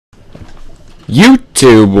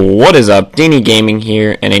YouTube, what is up? Danny Gaming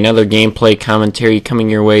here, and another gameplay commentary coming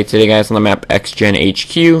your way today, guys, on the map XGen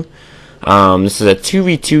HQ. This is a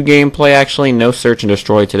 2v2 gameplay, actually, no search and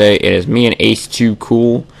destroy today. It is me and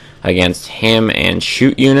Ace2Cool against Him and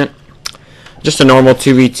Shootunit. Just a normal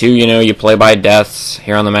 2v2, you know, you play by deaths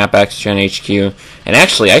here on the map XGen HQ. And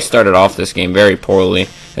actually, I started off this game very poorly.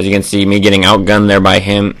 As you can see, me getting outgunned there by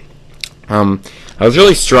him. I was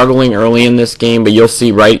really struggling early in this game, but you'll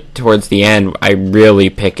see right towards the end, I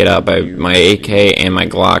really pick it up. My AK and my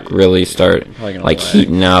Glock really start like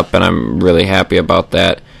heating up, and I'm really happy about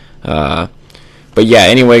that. But yeah,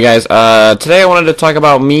 anyway, guys, today I wanted to talk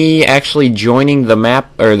about me actually joining the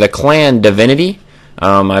map or the clan Divinity.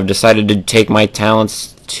 I've decided to take my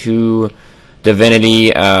talents to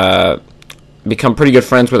Divinity, become pretty good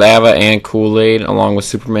friends with Ava and Kool-Aid, along with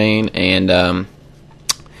Superman, and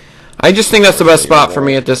I just think that's the best spot for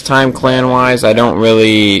me at this time, clan-wise.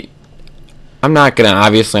 Obviously I'm not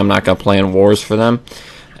gonna play in wars for them,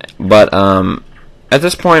 but at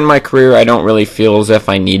this point in my career, I don't really feel as if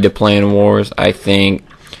I need to play in wars. I think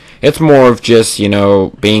it's more of just, you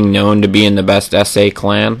know, being known to be in the best SA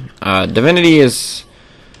clan. Divinity is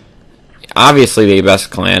obviously the best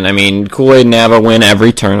clan. I mean, Kool-Aid and Ava win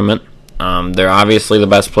every tournament. They're obviously the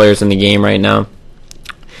best players in the game right now.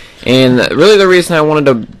 And really the reason I wanted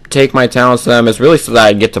to take my talents to them is really so that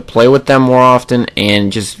I'd get to play with them more often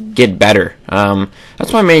and just get better.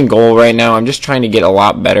 That's my main goal right now. I'm just trying to get a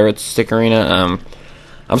lot better at Stick Arena.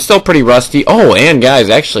 I'm still pretty rusty. Oh, and guys,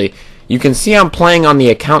 actually, you can see I'm playing on the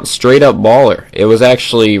account Straightupballer. It was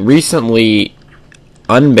actually recently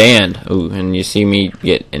unbanned. Ooh, and you see me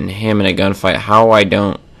get him in a gunfight. How I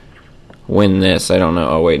don't win this, I don't know.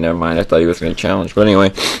 Oh, wait, never mind. I thought he was going to challenge. But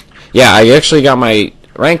anyway, yeah, I actually got my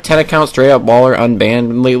rank 10 account Straightupballer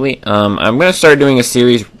unbanned lately. I'm going to start doing a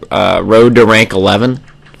series, Road to Rank 11,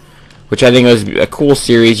 which I think is a cool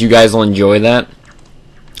series. You guys will enjoy that.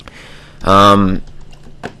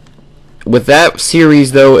 With that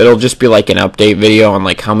series, though, it'll just be like an update video on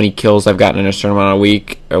like how many kills I've gotten in a certain amount of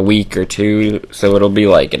a week or two. So it'll be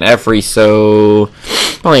like an probably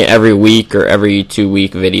every week or every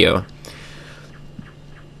 2-week video.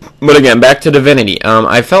 But again, back to Divinity.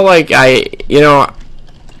 I felt like I'm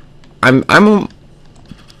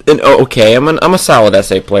a solid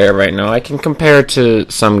SA player right now. I can compare to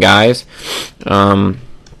some guys.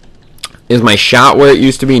 Is my shot where it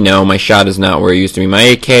used to be? No, my shot is not where it used to be. My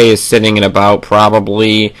AK is sitting at about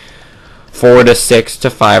probably 4 to 6 to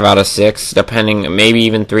 5 out of 6, depending, maybe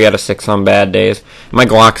even 3 out of 6 on bad days. My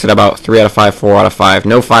Glock's at about 3 out of 5, 4 out of 5.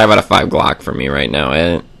 No 5 out of 5 Glock for me right now.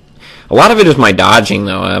 And a lot of it is my dodging,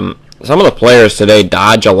 though. Some of the players today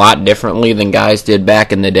dodge a lot differently than guys did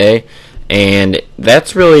back in the day, and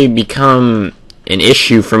that's really become an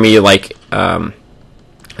issue for me. Like, this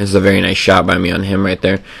is a very nice shot by me on him right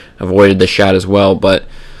there. Avoided the shot as well, but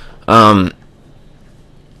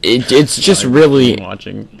it's just really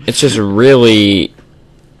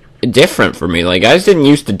different for me. Like, guys didn't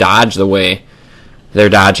used to dodge the way they're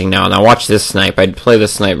dodging now. Now watch this snipe. I'd play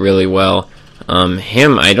this snipe really well.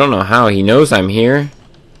 Him, I don't know how he knows I'm here,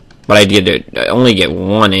 but I did only get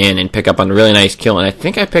one in and pick up on a really nice kill. And I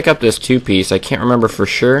think I pick up this 2-piece. I can't remember for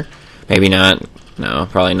sure. Maybe not. No,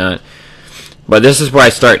 probably not. But this is where I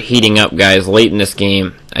start heating up, guys, late in this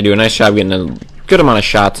game. I do a nice job getting a good amount of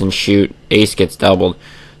shots and shoot. Ace gets doubled.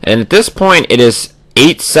 And at this point, it is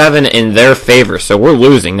 8-7 in their favor, so we're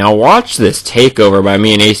losing. Now watch this takeover by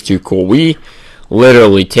me and Ace2Cool. We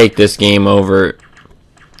literally take this game over.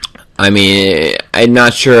 I mean, I'm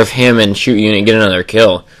not sure if Him and Shootunit get another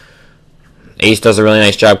kill. Ace does a really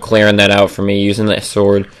nice job clearing that out for me using that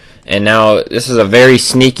sword. And now this is a very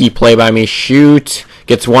sneaky play by me. Shoot.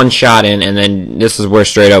 Gets one shot in, and then this is where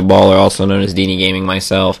Straightupballer, also known as Danny Gaming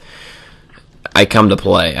myself, I come to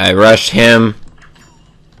play. I rush him,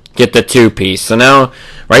 get the 2-piece. So now,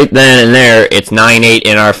 right then and there, it's 9-8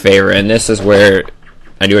 in our favor, and this is where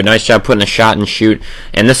I do a nice job putting a shot and shoot,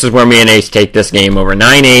 and this is where me and Ace take this game over.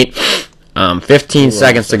 9-8, 15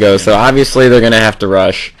 seconds to go, so obviously they're going to have to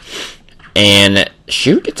rush. And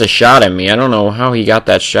Shoot gets a shot at me. I don't know how he got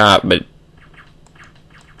that shot, but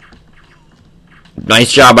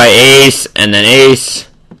nice job by Ace, and then Ace,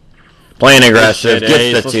 playing aggressive,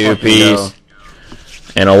 gets the 2-piece,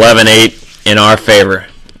 and 11-8 in our favor.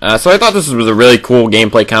 So I thought this was a really cool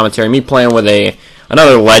gameplay commentary. Me playing with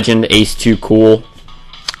another legend, Ace2Cool.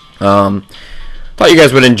 Thought you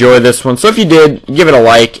guys would enjoy this one. So if you did, give it a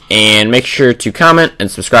like, and make sure to comment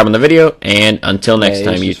and subscribe on the video. And until next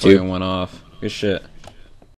time, YouTube. Went off. Good shit.